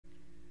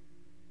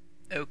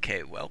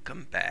Okay,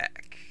 welcome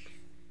back.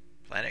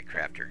 Planet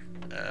Crafter.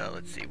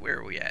 Let's see, where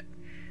are we at?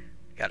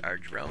 Got our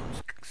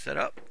drones set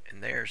up,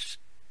 and they're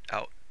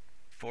out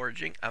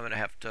foraging. I'm gonna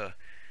have to,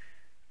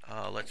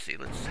 let's see,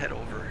 let's head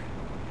over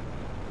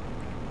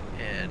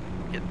and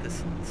get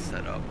this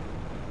set up.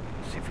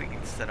 See if we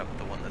can set up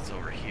the one that's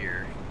over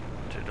here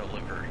to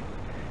deliver.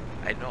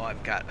 I know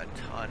I've got a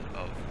ton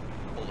of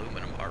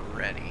aluminum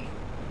already.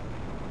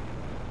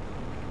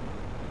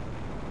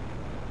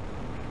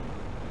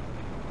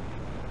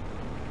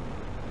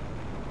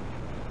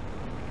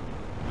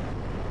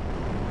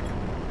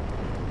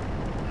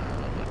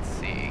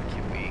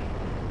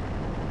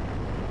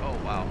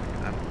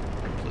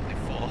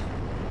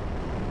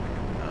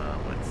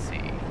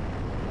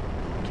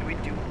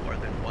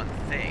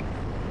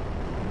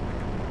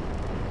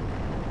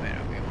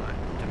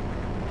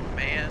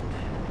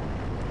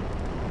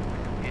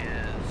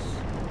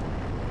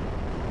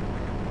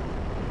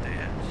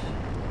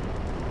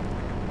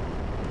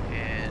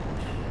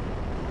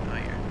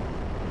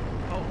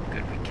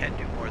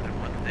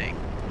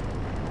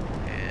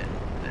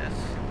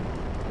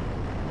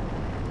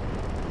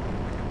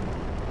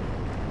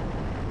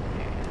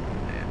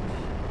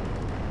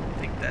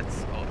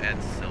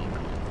 And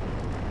silicone.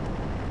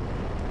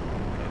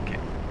 Okay.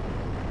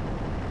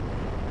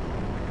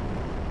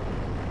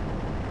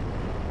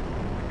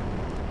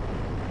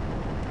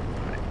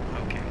 Alright,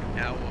 okay.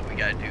 Now what we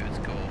gotta do is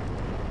go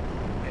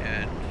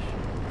and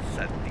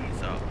set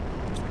these up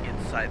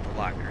inside the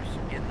lockers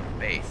in the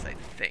base, I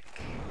think.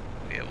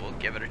 Yeah, we'll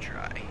give it a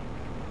try.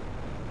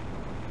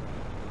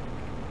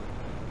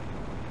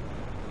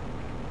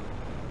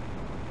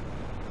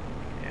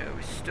 Yeah,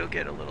 we still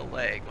get a little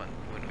lag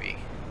when we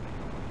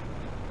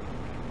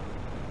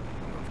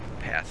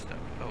past them.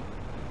 Oh,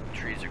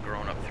 trees are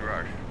growing up through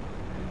our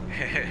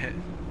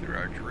through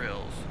our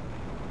drills.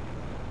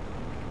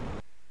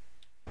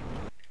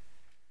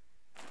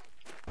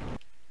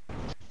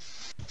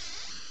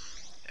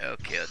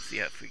 Okay, let's see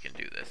if we can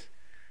do this.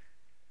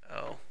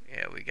 Oh,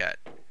 yeah, we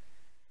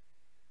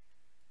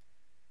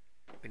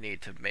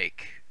need to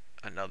make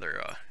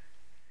another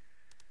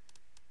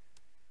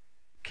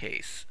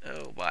case.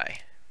 Oh, why?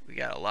 We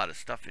got a lot of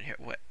stuff in here.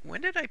 When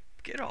did I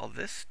get all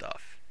this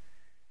stuff?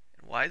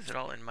 Why is it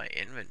all in my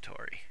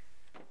inventory?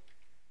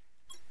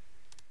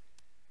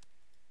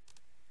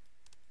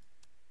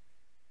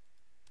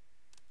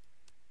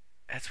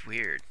 That's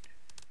weird.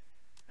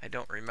 I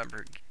don't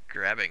remember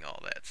grabbing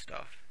all that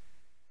stuff.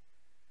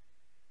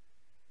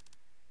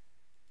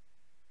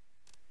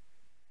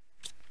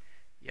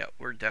 Yeah,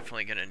 we're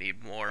definitely gonna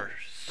need more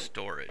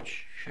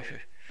storage.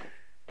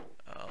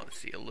 Let's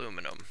see,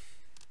 aluminum.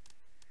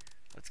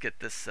 Let's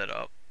get this set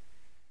up.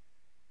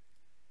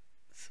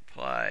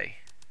 Supply.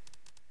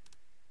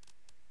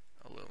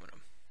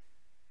 Aluminum.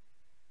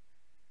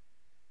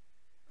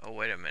 Oh,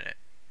 wait a minute.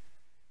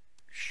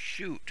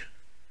 Shoot.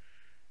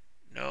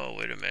 No,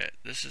 wait a minute.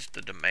 This is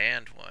the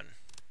demand one.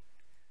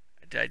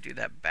 Did I do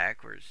that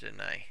backwards,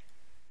 didn't I?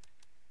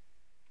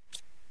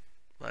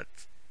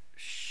 Let's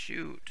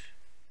shoot.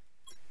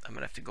 I'm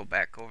gonna have to go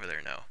back over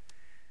there now.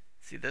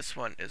 See, this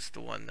one is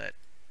the one that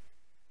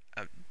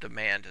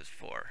demand is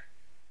for.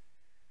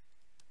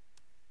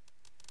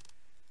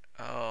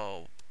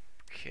 Oh,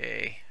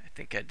 okay. I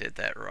think I did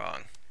that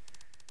wrong.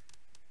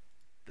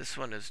 This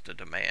one is the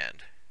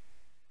demand.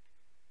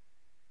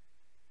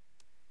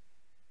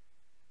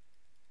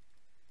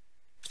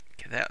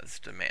 Okay, that was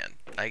demand.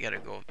 I gotta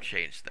go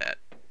change that.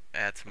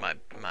 That's my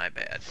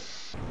bad.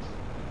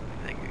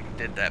 I think we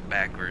did that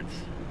backwards.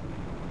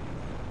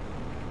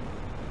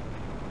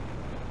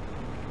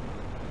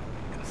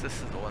 Because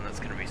this is the one that's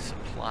gonna be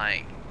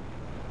supplying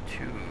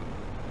to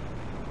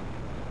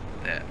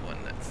that one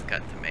that's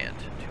got demand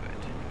to it.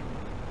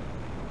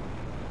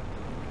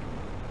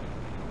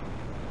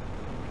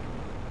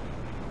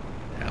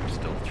 I'm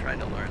still trying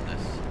to learn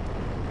this.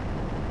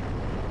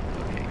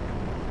 Okay.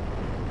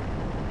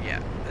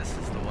 Yeah, this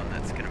is the one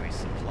that's going to be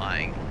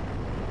supplying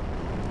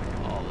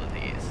all of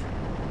these.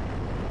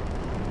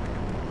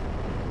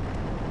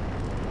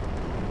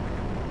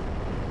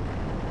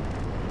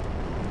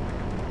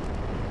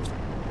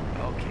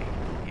 Okay,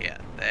 yeah,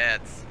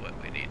 that's what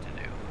we need to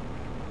do.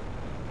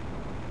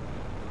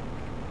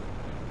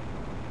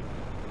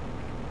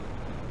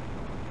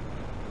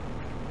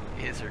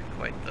 These are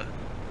quite the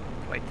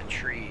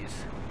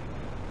trees.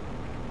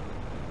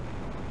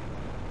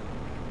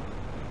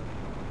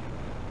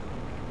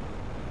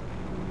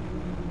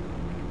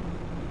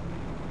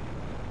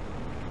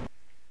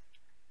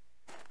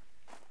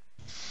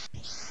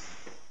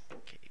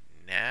 Okay,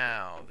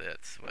 now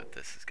that's what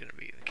this is going to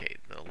be. Okay,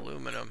 the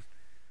aluminum.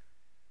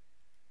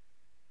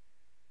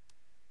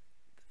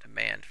 The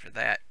demand for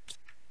that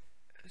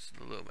is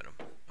the aluminum.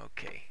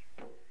 Okay.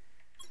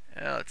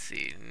 Now let's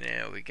see.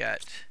 Now we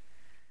got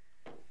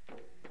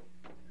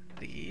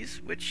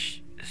these,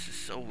 which this is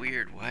so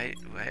weird. Why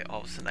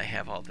all of a sudden I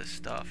have all this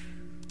stuff?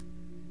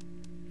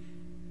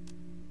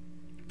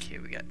 Okay,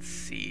 we got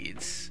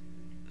seeds,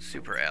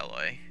 super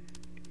alloy.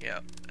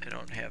 Yep, I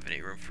don't have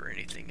any room for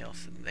anything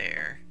else in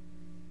there.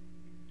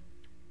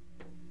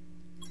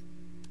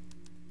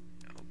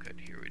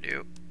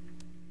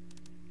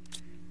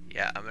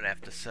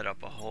 to set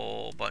up a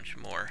whole bunch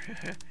more.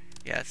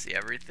 Yeah, see,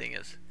 everything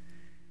is...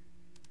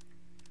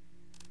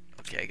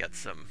 Okay, I got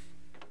some...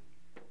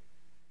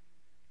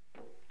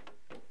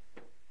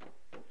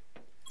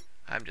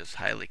 I'm just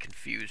highly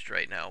confused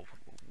right now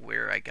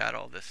where I got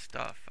all this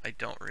stuff. I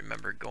don't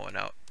remember going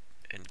out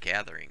and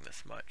gathering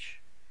this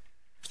much.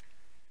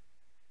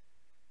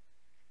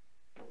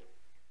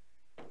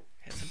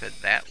 Hasn't been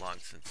that long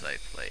since I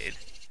played.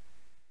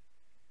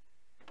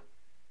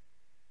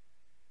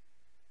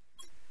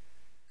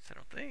 I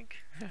don't think.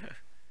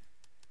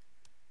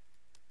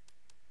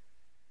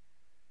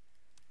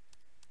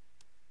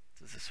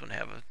 Does this one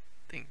have a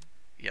thing?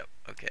 Yep,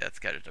 okay, that's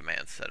got a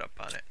demand set up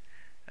on it.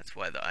 That's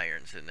why the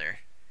iron's in there.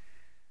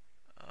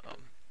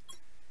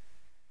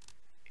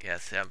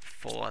 Yes, I'm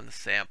full on the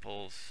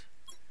samples.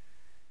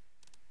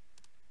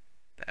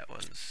 That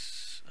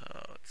one's,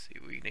 let's see,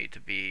 we need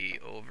to be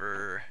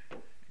over,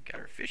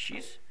 got our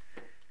fishies.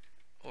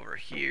 Over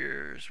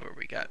here's where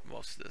we got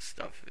most of this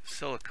stuff.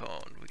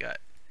 Silicone, we got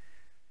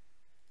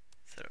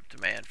set up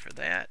demand for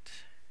that.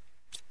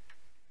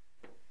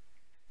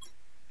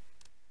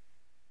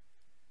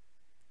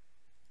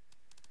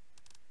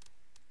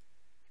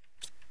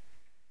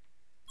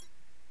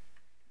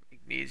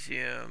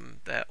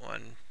 Magnesium, that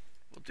one,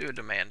 we'll do a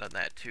demand on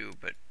that too,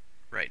 but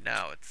right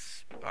now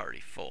it's already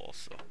full,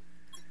 so.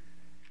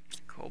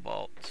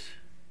 Cobalt.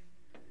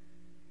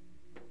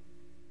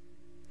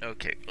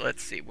 Okay,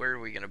 let's see, where are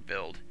we gonna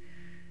build?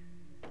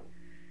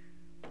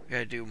 We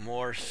gotta do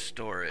more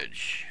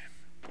storage.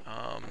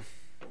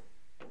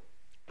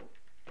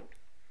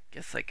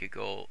 Guess I could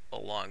go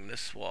along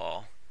this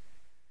wall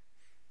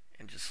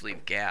and just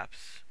leave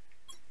gaps.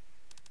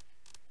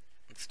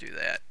 Let's do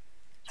that.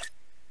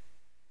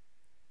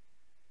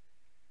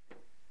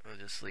 We'll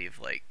just leave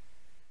like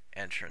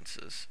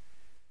entrances.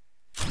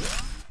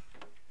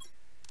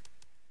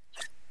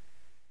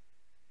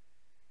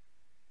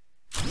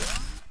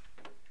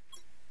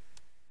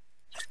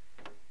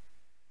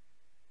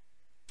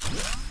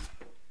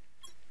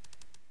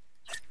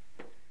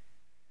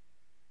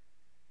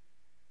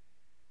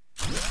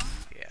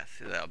 Yeah,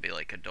 so that'll be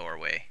like a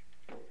doorway.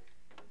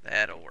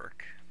 That'll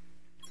work.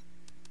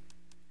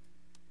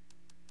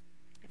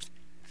 Some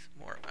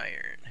more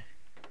iron.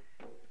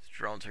 These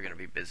drones are gonna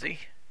be busy.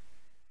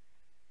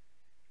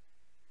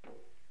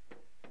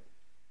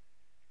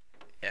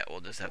 Yeah,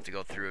 we'll just have to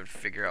go through and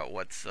figure out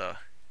what's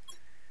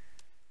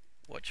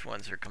which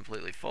ones are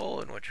completely full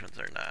and which ones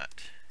are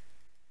not.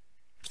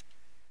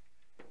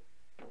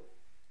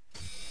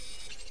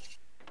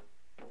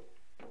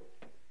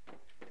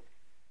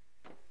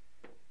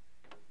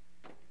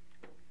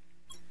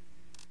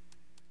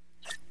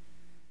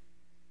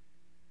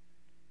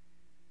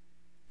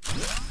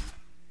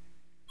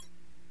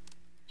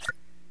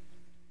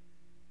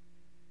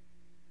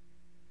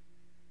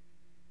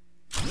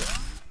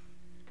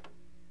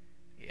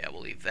 Yeah,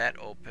 we'll leave that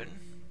open.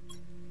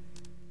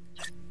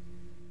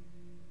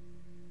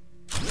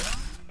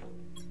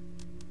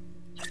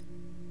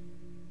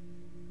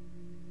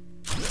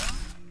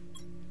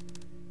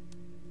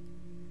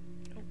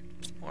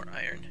 More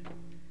iron.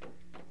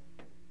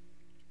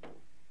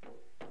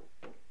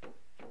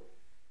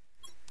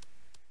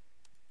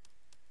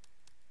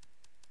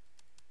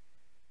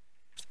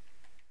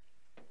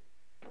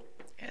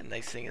 And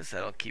nice thing is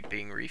that'll keep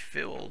being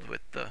refilled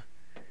with the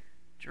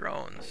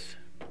drones.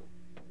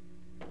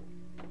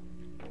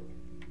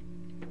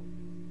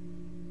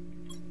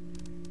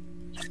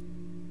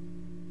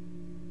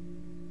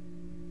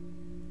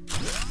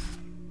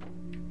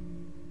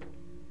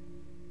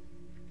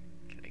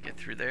 Can I get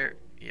through there?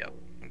 Yep.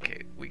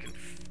 Okay, we can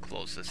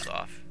close this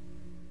off.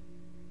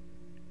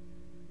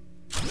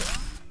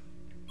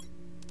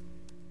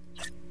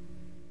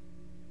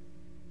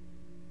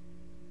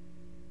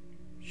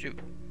 Shoot.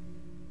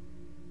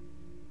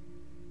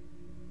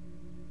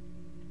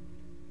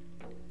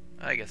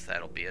 I guess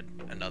that'll be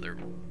another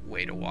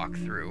way to walk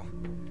through.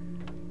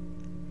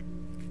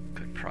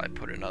 Could probably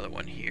put another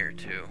one here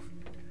too.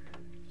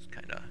 Just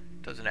kind of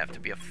doesn't have to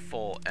be a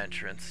full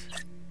entrance.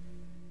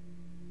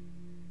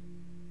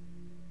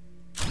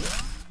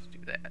 Let's do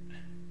that.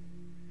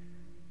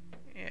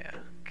 Yeah,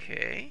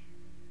 okay.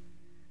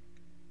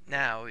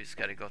 Now we just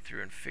got to go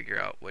through and figure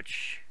out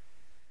which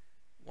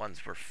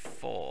ones were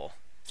full.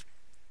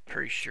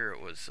 Pretty sure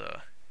it was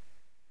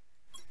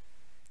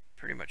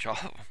pretty much all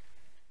of them.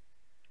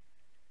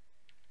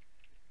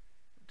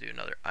 Do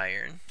another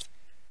iron.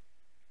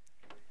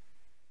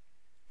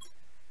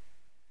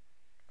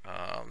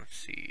 Let's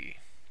see.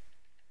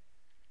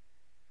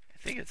 I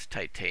think it's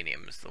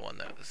titanium is the one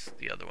that was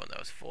the other one that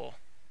was full.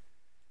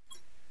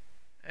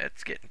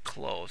 It's getting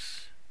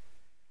close.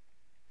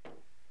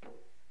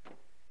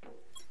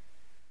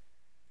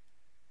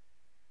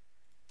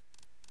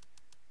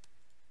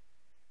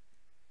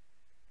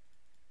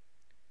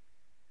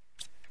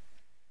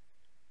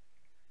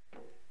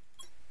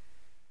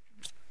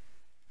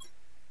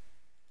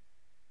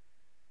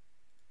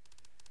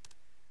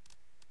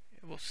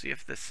 We'll see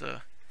if this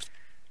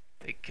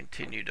they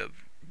continue to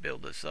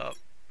build this up.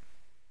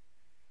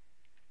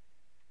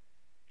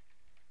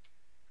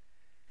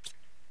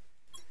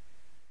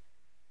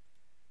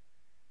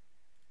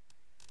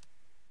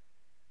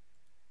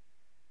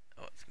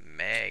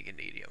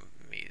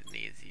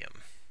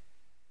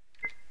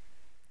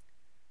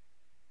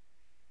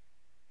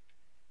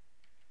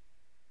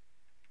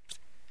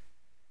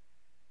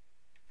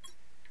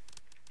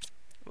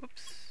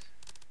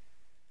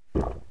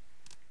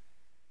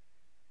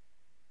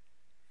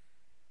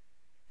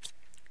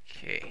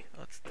 Okay,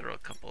 let's throw a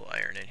couple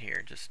iron in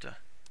here just to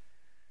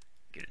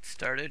get it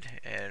started,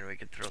 and we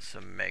can throw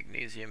some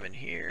magnesium in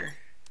here.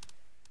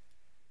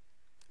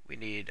 We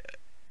need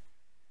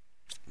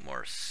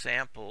more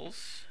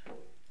samples.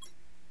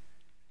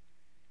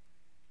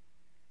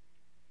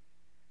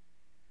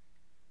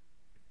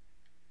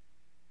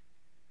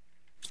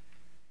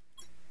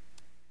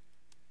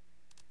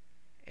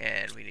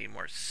 And we need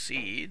more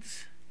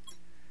seeds.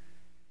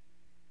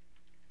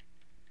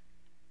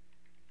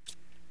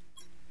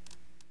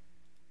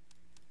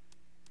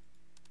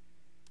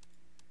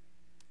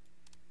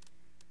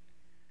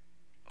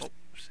 Oh,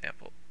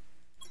 sample.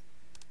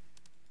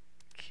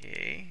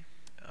 Okay.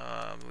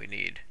 We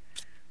need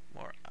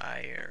more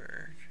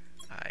iron.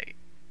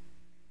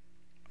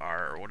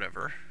 or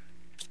whatever.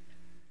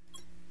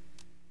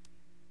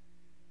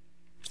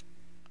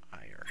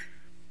 Iron.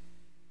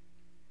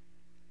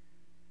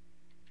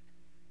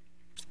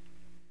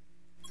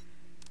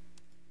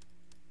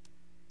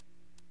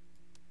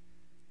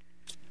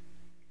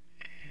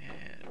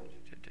 And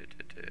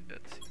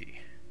let's see.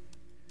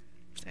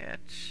 That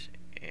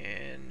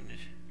and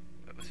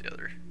what was the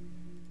other?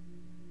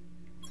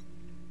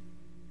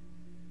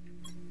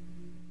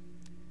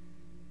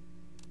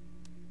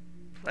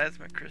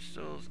 Plasma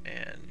crystals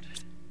and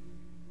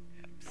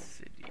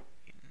obsidian.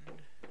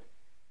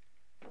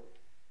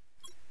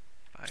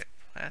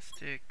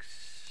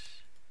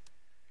 Bioplastics.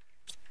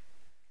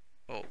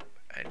 Oh,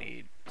 I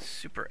need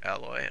super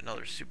alloy,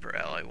 another super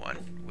alloy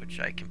one, which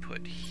I can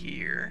put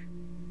here.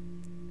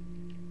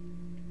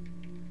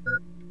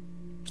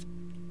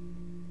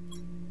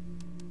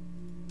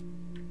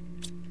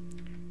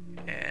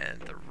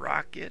 And the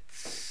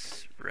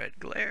rockets, red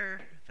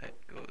glare, that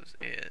goes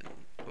in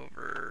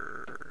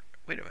over.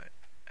 Wait a minute,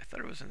 I thought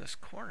it was in this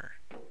corner.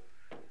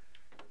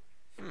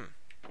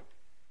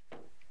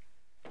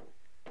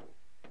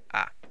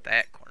 Ah,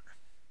 that corner.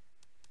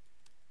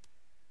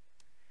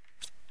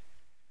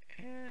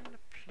 And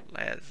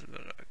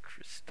plasma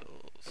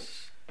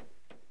crystals.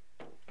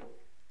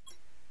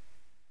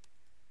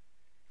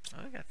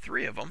 I got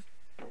 3 of them.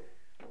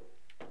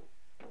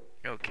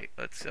 Okay,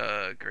 let's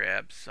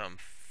grab some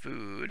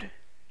food.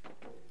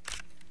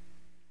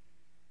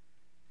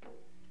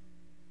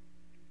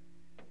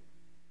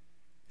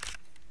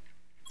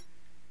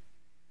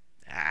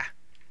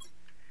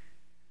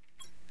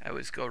 I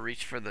always go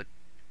reach for the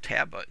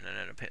tab button and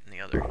end up hitting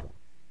the other.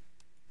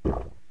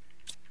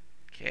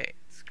 Okay,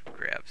 let's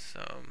grab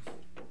some.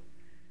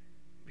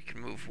 We can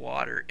move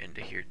water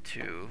into here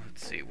too.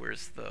 Let's see,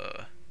 where's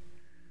the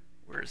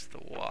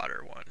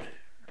water one?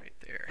 Right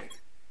there.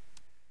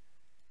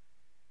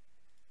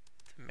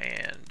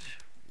 Demand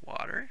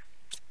water.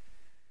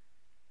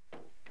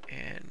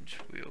 And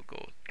we'll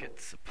go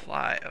get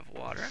supply of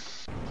water.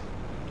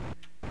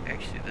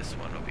 Actually, this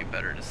one will be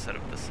better to set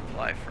up the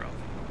supply from.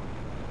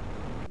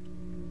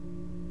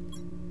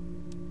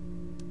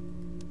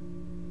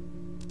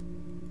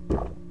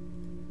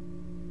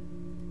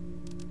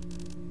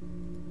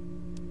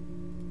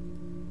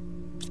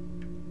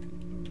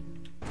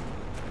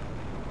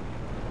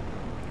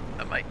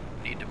 I might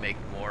need to make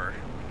more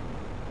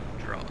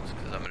drones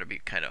because I'm going to be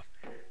kind of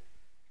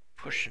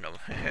pushing them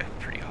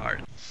pretty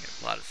hard.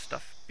 A lot of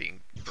stuff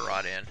being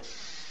brought in.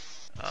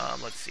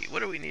 Let's see, what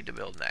do we need to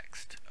build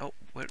next? Oh,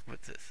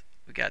 what's this?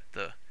 We got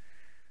the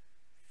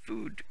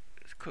food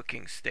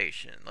cooking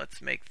station.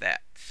 Let's make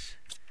that.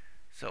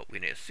 So we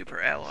need a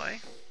super alloy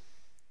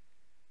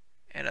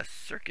and a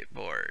circuit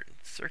board.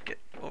 Circuit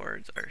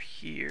boards are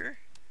here.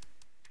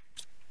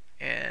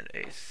 And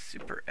a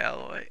super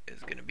alloy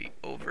is going to be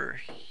over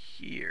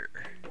here.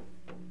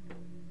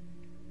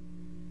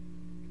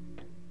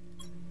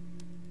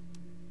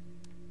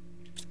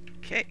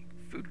 Okay,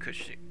 food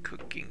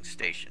cooking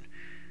station.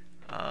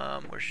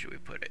 Where should we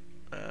put it?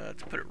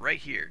 Let's put it right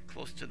here,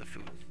 close to the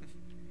food.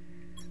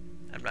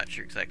 I'm not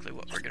sure exactly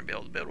what we're going to be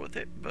able to build with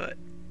it, but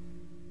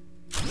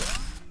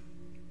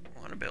I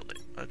want to build it.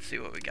 Let's see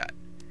what we got.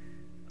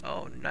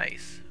 Oh,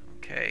 nice.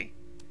 Okay.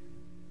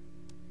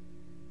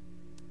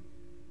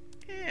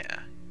 Yeah,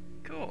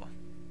 cool.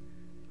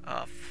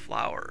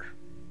 Flour.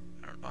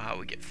 I don't know how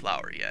we get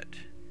flour yet.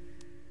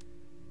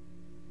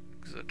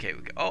 Okay,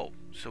 oh,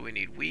 so we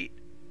need wheat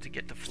to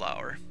get the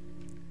flour.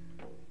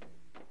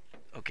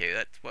 Okay,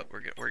 that's what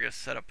we're gonna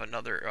set up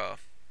another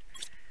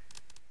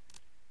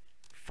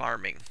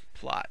farming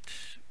plot.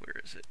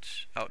 Where is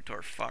it?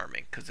 Outdoor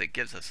farming, because it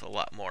gives us a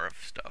lot more of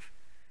stuff.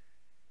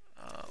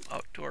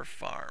 Outdoor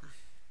farm.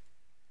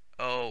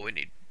 Oh, we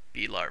need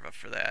bee larvae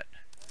for that.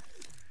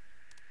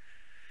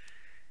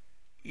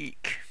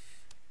 Eek.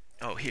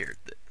 Oh, here.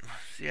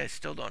 See, I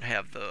still don't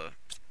have the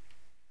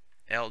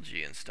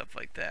algae and stuff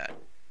like that.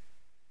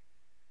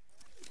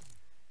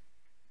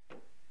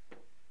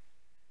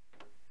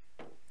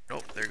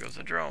 Oh, there goes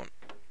a drone.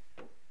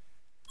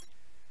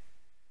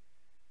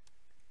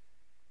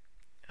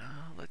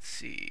 Let's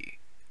see.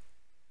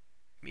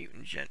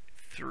 Mutant Gent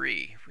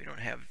 3. We don't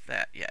have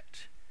that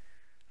yet.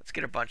 Let's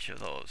get a bunch of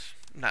those.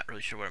 I'm not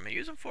really sure what I'm going to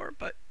use them for,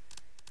 but,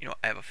 you know,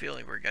 I have a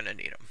feeling we're going to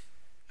need them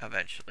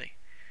eventually.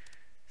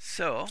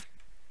 So,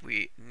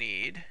 we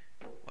need...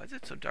 Why is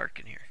it so dark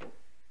in here?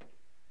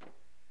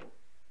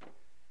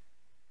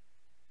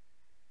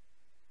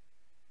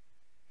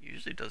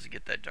 Usually doesn't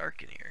get that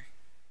dark in here.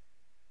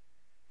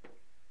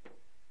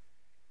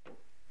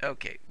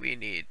 Okay, we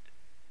need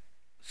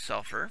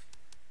sulfur.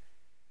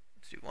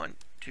 Let's do 1,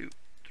 2,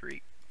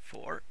 3,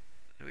 4.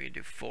 So we can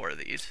do 4 of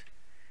these.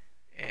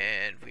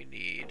 And we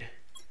need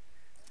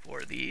 4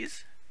 of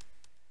these.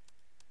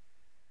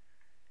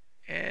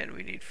 And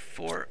we need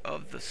 4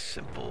 of the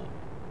simple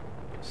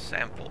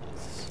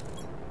samples.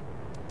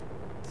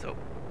 So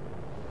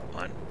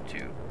 1,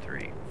 2,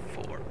 3,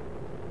 4.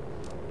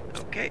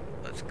 Okay,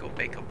 let's go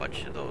make a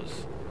bunch of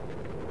those.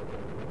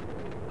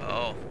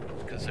 Oh,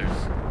 because there's...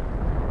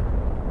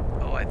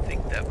 Oh, I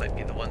think that might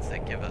be the ones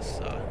that give us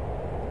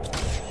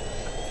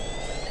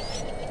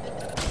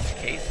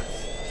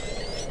cases.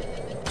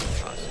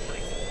 Possibly.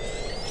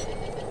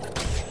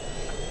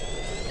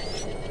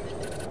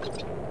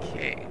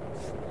 Okay.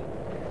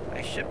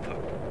 I should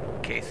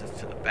put cases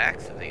to the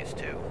backs of these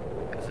two,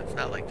 because it's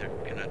not like they're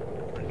gonna...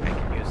 I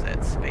can use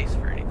that space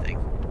for anything.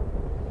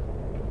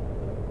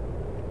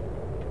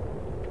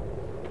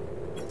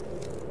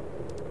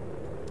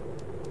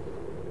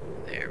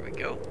 There we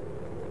go.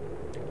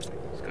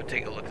 Let's go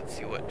take a look and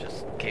see what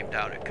just came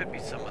down. It could be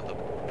some of the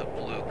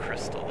blue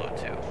crystal though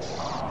too.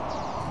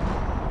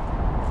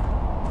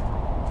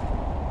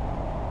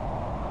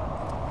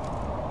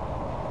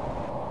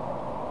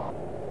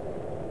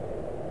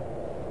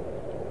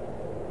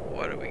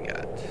 What do we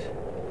got?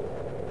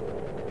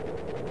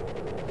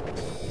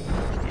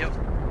 Yep.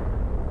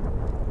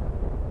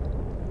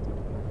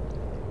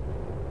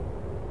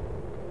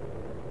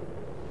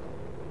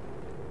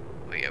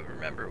 We have,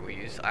 remember, we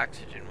use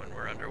oxygen when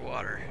we're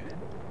underwater.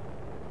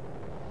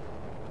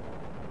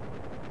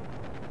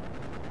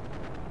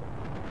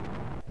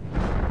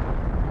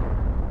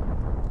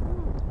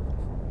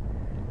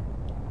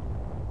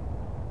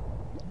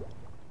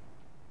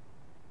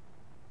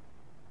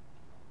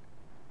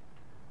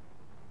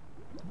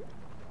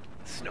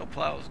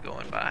 Snowplows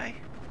going by.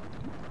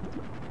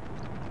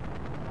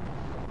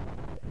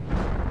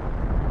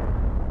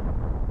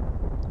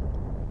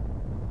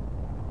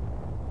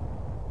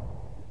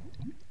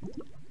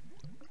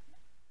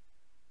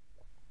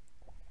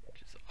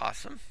 Which is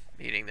awesome.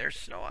 Meaning there's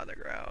snow on the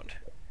ground.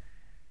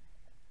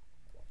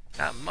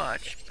 Not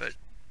much, but at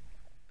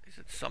least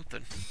it's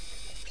something.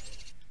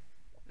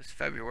 This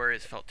February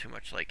has felt too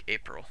much like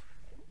April.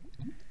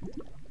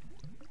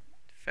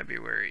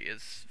 February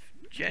is...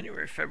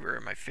 January, February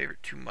are my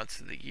favorite 2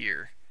 months of the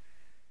year.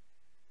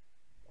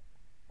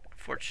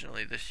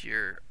 Unfortunately, this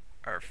year,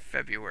 our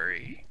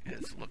February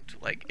has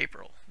looked like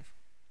April.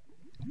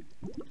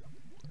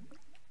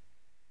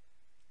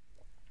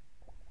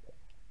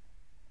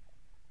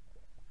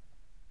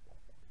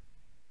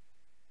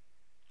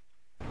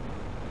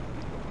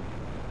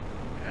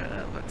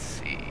 Let's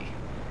see.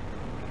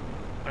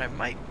 What I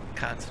might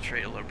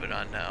concentrate a little bit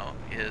on now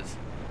is,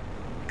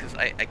 because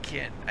I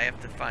can't, I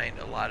have to find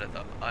a lot of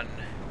the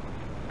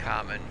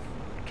uncommon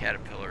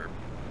caterpillar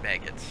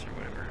maggots or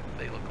whatever.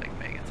 They look like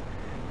maggots.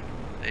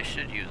 They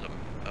should use them,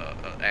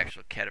 an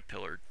actual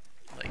caterpillar,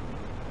 like,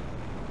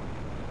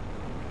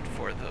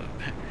 for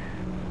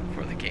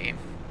the game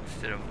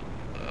instead of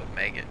a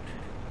maggot.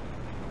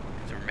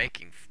 Because they're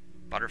making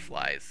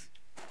butterflies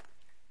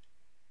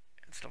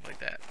and stuff like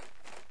that.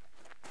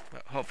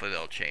 But hopefully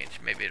they'll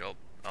change. Maybe it'll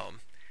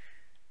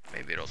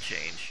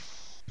change.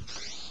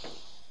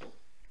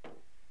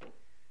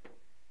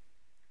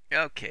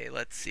 Okay,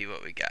 let's see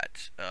what we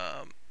got.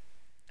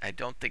 I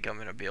don't think I'm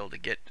gonna be able to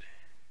get.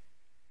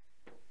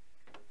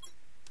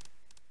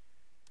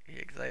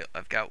 Yeah, because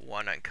I've got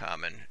one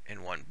uncommon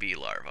and one bee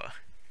larva.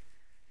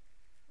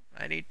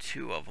 I need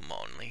 2 of them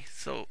only,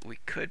 so we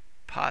could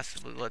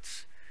possibly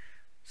let's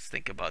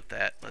think about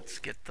that. Let's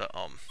get the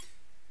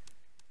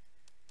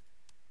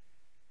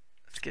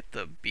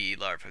bee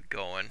larva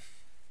going.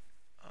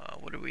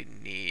 What do we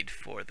need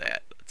for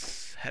that?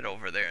 Let's head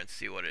over there and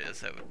see what it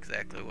is. That's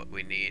exactly what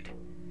we need.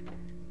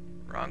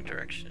 Wrong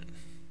direction.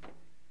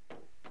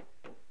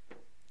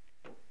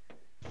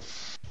 We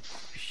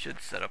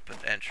should set up an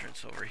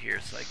entrance over here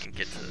so I can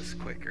get to this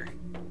quicker.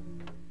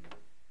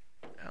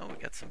 Oh, we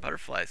got some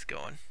butterflies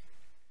going.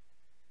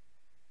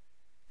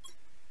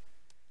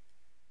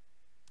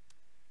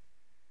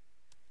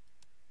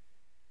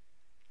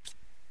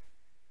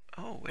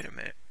 Oh, wait a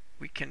minute.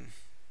 We can...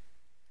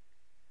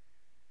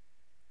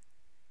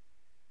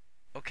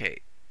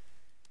 Okay.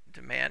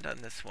 Demand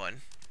on this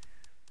one.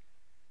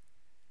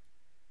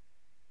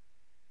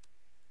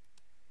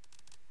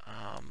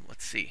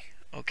 Let's see.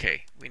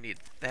 Okay, we need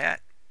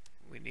that.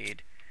 We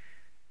need...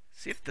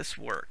 See if this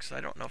works.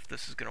 I don't know if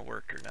this is going to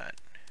work or not.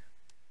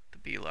 The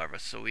bee larva.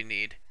 So we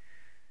need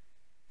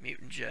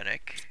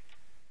mutagenic.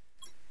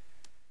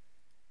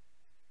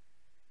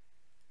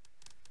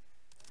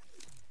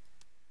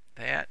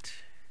 That.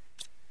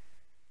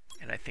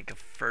 And I think a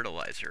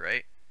fertilizer,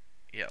 right?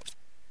 Yep.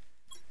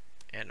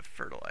 And a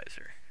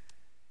fertilizer.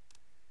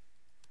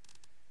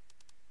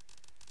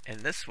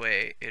 And this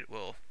way it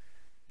will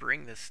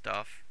bring this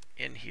stuff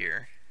in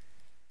here.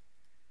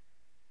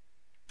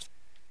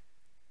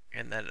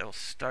 and then it'll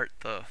start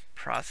the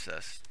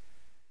process.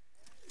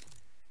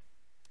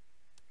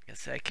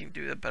 Yes, I can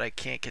do that, but I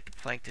can't get the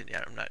plankton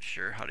yet. I'm not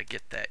sure how to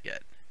get that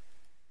yet.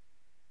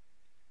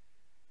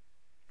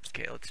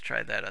 Okay, let's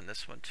try that on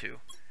this one too.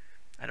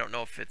 I don't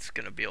know if it's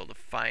going to be able to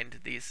find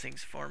these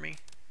things for me.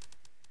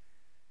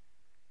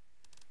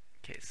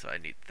 Okay, so I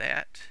need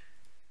that,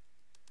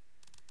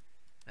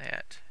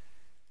 that,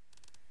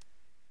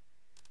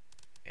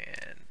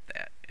 and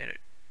that, and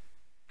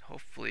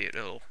hopefully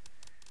it'll,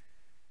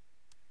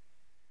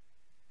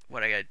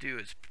 what I gotta do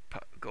is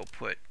go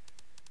put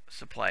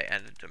supply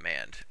and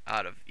demand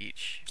out of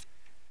each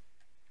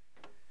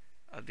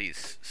of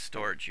these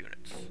storage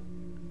units.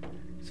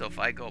 So if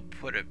I go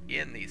put it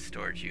in these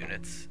storage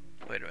units,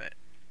 wait a minute,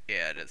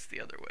 yeah, it is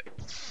the other way.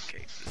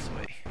 Okay, this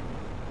way.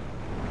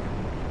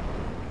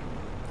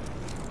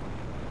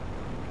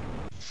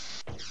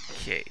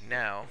 Okay,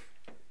 now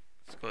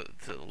let's go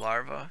to the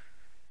larva.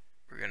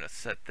 We're gonna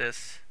set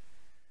this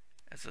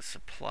as a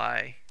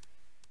supply.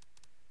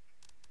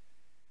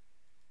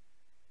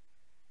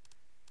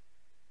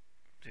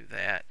 Do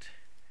that.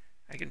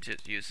 I can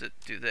just use it,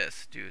 do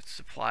this, do a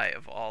supply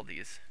of all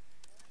these.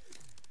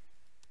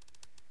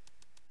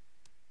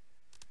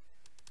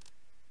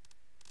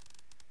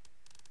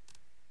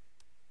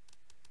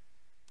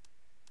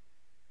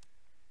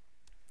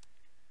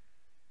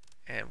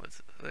 And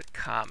what's the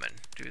common?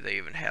 Do they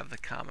even have the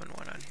common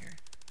one on here?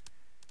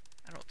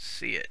 I don't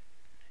see it.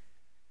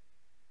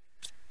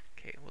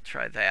 Okay, we'll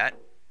try that.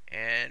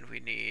 And we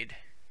need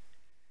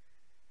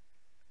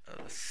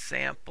the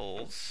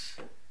samples.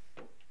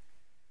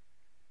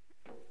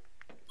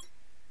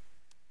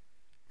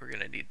 We're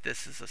going to need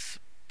this as a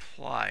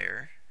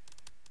supplier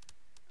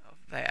of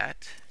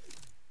that.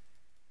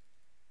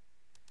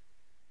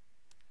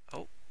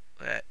 Oh,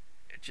 that,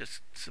 it just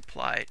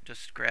supply it,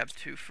 just grab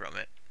 2 from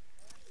it.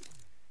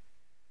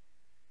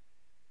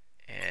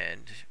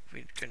 And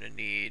we're going to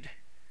need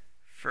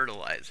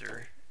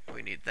fertilizer.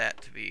 We need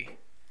that to be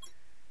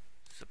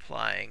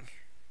supplying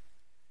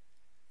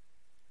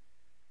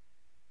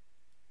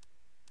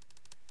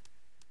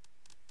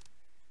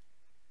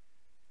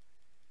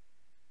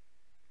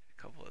a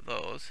couple of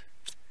those.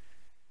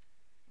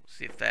 We'll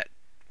see if that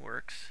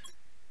works.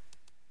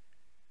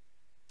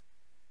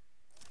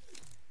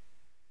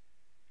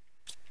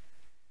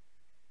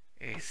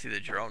 You see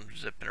the drone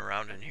zipping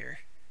around in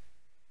here.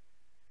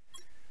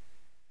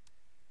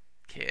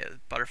 Okay,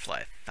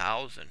 butterfly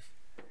 1,000.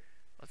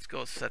 Let's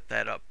go set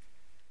that up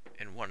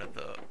in one of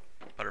the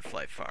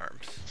butterfly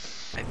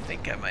farms. I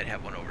think I might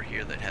have one over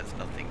here that has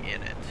nothing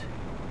in it.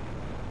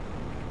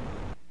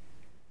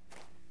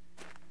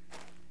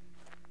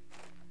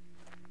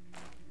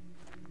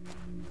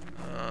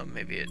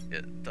 Maybe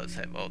it does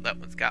have, oh, that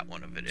one's got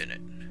one of it in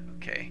it.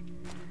 Okay.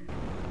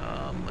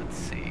 Let's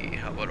see,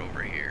 how about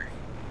over here?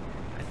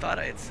 I thought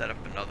I had set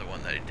up another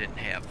one that I didn't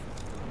have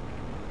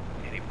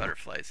any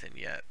butterflies in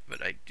yet,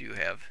 but I do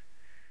have,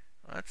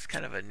 well, that's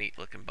kind of a neat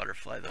looking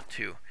butterfly though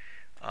too.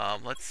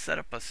 Let's set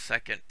up a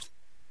second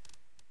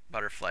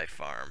butterfly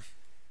farm.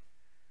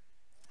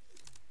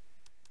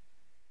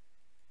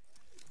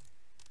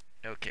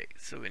 Okay,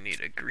 so we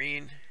need a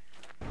green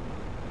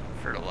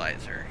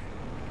fertilizer.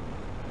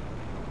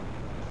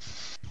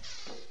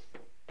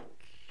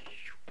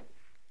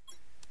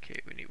 Okay,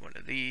 we need one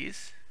of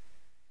these.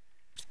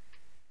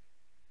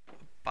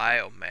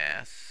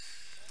 Biomass.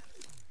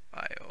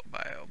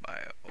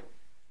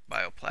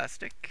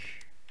 Bioplastic.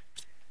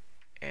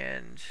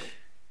 And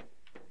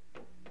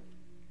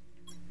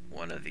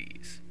one of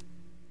these.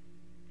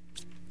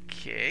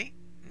 Okay,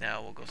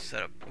 now we'll go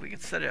set up, we can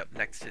set it up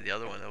next to the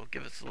other one that will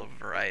give us a little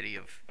variety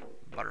of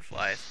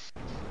butterflies.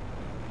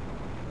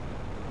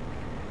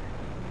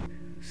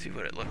 See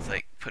what it looks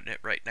like putting it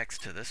right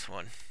next to this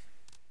one.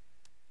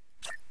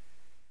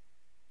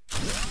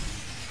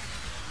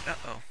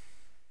 Uh-oh.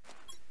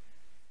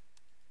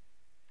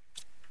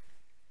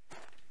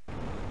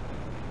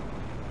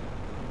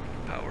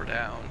 Power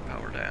down,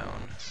 power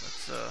down.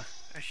 Let's,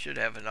 I should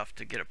have enough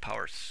to get a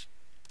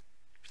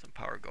some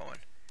power going.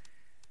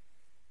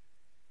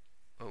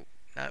 Oh,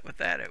 not with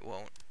that it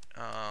won't.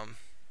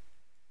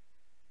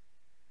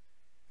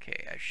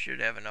 Okay, I should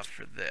have enough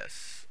for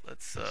this.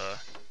 Let's, okay,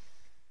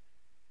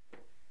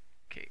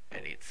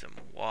 I need some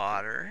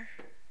water.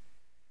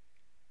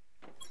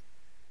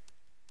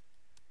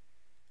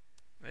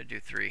 I'm gonna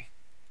do 3.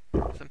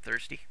 'Cause I'm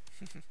thirsty.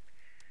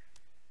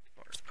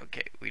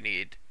 Okay, we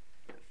need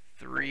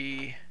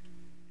 3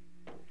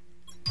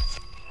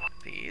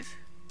 of these.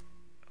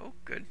 Oh,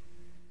 good.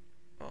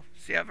 Well,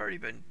 see, I've already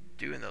been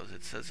doing those.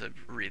 It says I've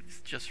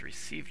just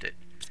received it.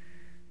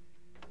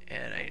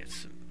 And I need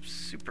some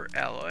super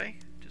alloy,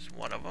 just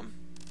one of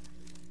them.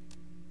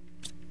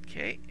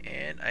 Okay,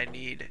 and I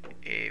need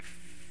a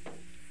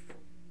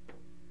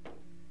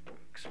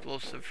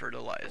explosive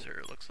fertilizer,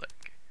 it looks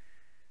like.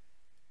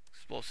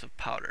 Explosive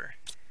powder.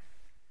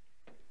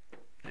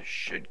 This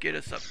should get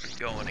us up and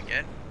going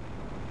again.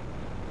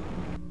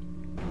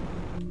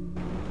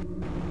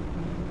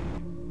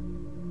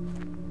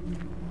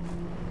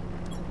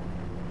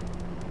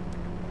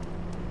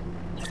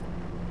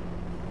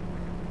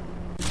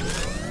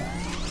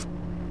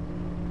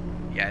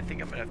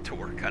 think I'm gonna have to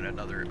work on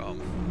another.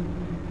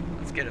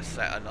 Let's get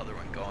another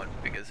one going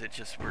because it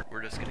just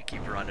we're just gonna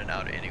keep running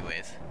out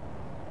anyways.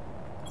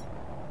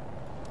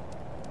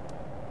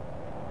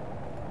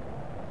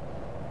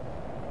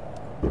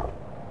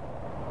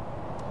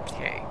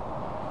 Okay.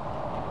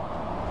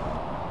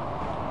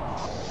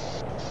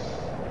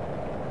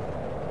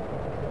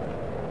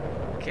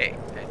 Okay,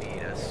 I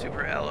need a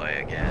super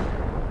alloy again.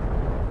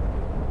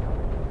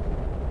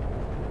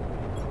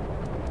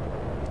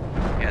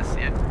 Yeah,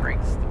 see, it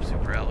brings the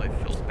super alloy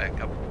fills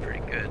back up pretty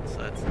good, so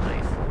that's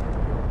nice.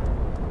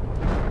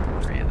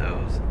 3 of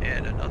those,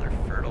 and another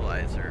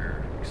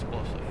fertilizer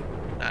explosive.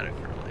 Not a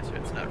fertilizer,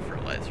 it's not a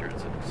fertilizer,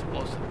 it's an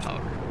explosive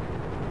powder.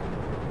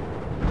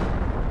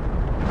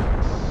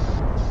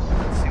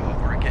 Let's see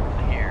what we're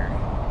getting here.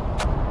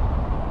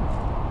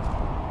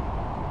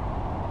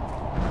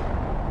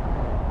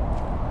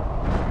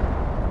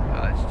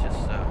 It's just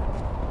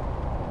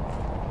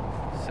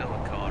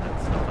silicone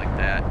and stuff like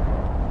that.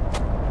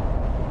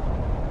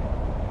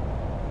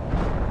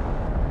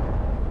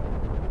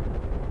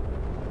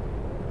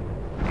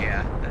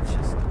 Yeah, that's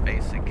just the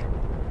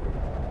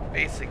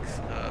basics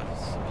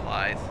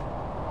supplies.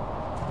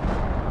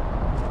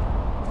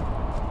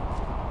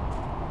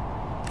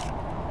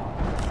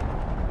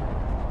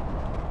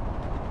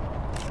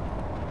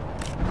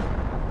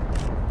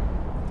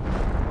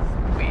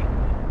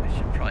 I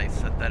should probably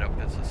set that up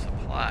as a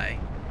supply.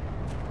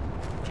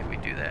 Can we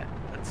do that?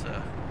 Let's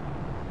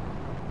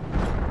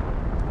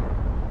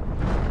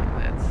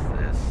that's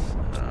this.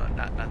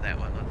 Not that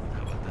one.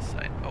 How about this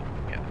side? Oh,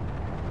 yeah.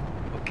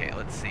 Okay,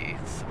 let's see.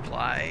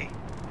 Supply.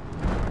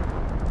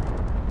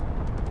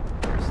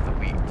 Where's the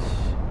wheat?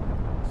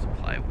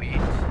 Supply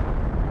wheat.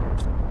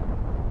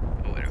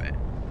 Oh, wait a minute.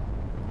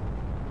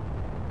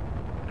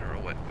 I don't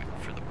know what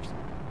for the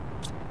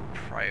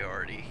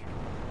priority.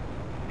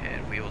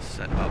 And we will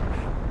set up.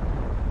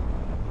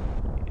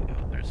 You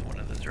know, there's one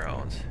of the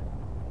drones.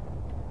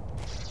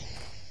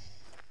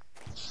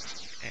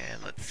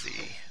 And let's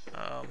see.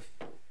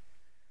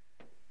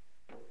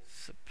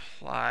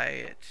 Supply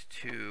it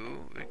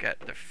to, we got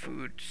the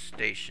food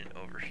station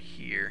over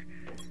here.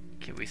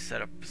 Can we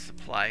set up a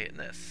supply in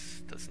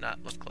this? Does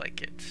not look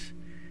like it.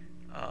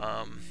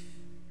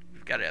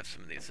 We've got to have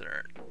some of these that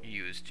aren't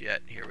used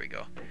yet. Here we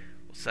go.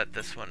 We'll set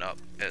this one up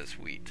as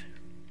wheat.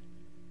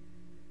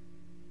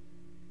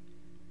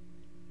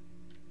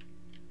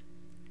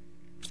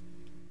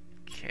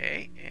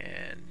 Okay,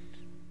 and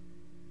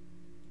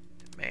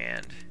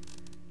demand.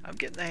 I'm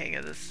getting the hang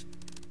of this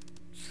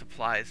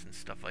supplies and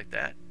stuff like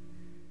that.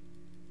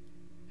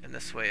 And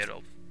this way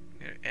it'll,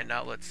 and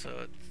now let's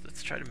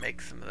try to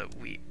make some of the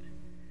wheat.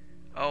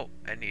 Oh,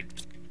 I need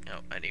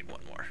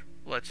one more.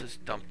 Let's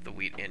just dump the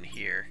wheat in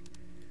here.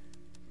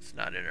 It's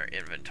not in our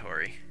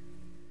inventory.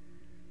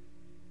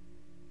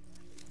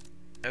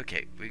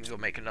 Okay, we can go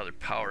make another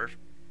power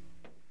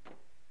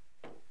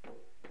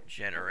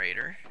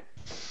generator.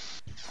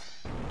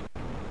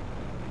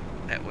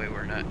 That way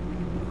we're not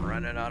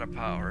running out of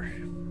power.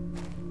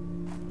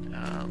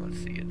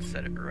 Let's see, it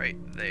set it right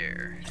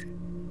there.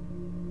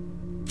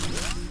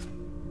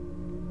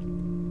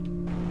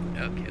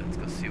 Okay, let's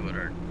go see what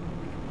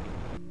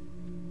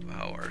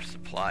how our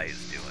supply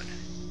is doing.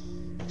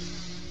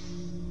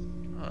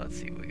 Let's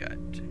see, we got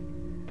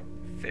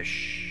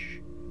fish.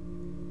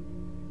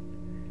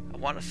 I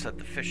want to set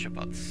the fish up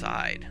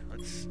outside.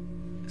 Is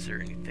there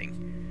anything?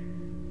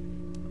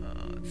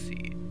 Let's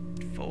see,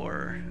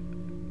 4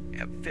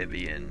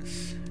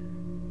 amphibians.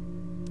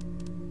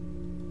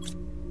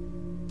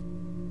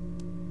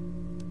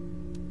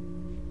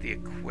 The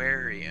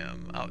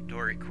aquarium,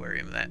 outdoor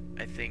aquarium, that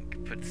I think,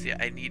 but see,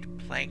 I need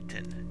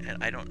plankton,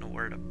 and I don't know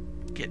where to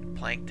get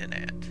plankton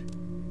at.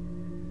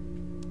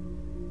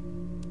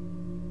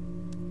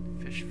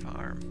 Fish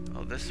farm.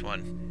 Oh, this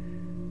one.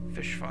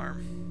 Fish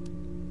farm.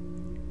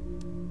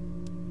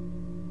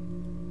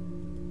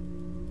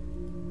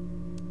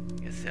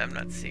 Guess I'm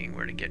not seeing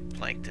where to get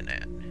plankton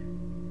at.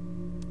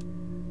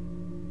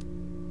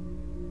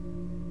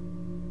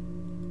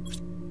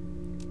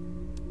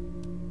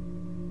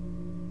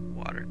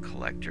 Water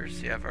collector.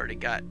 See, I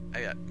got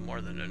more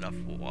than enough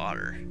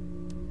water.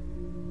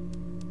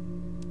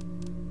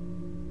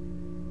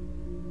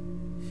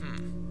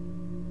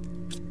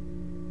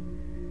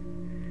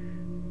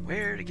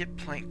 Where to get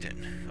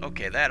plankton?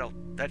 Okay, that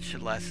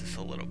should last us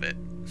a little bit.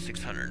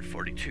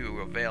 642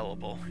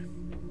 available.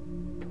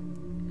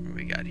 What do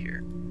we got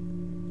here?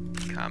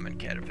 Common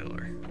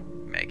caterpillar,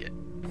 maggot.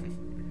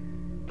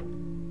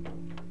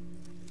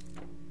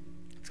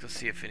 Let's go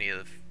see if any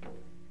of the.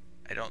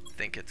 I don't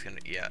think it's gonna.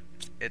 Yeah,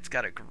 it's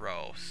got to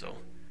grow. So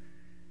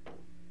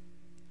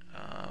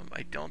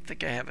I don't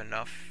think I have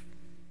enough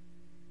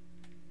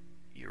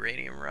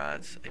uranium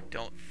rods. I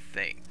don't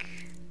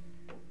think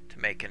to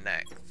make a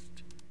next.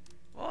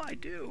 Well, I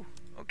do.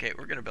 Okay,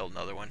 we're gonna build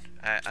another one.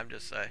 I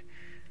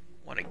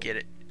want to get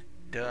it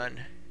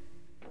done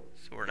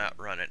so we're not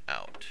running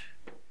out.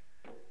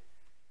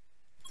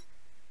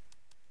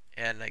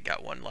 And I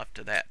got one left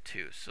of that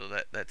too, so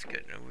that's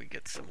good. And we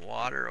get some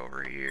water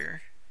over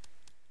here.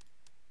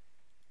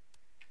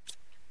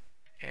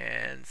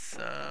 and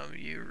some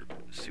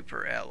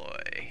super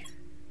alloy.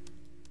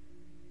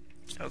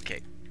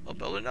 Okay, we'll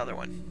build another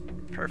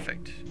one.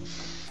 Perfect.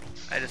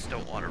 I just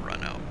don't want to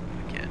run out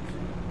again.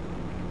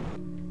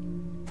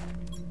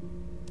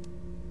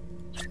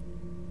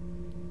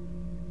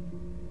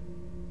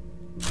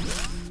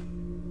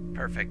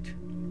 Perfect.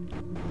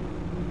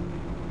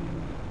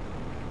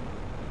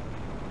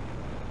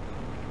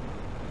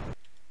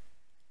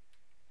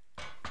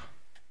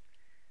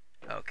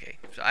 Okay,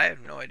 so I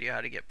have no idea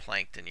how to get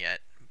plankton yet,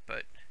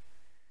 but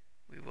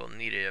we will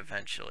need it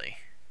eventually.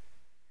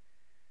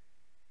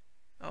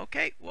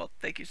 Okay, well,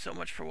 thank you so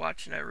much for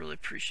watching. I really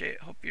appreciate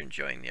it. Hope you're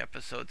enjoying the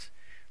episodes.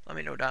 Let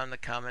me know down in the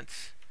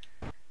comments,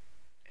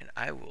 and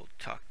I will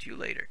talk to you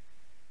later.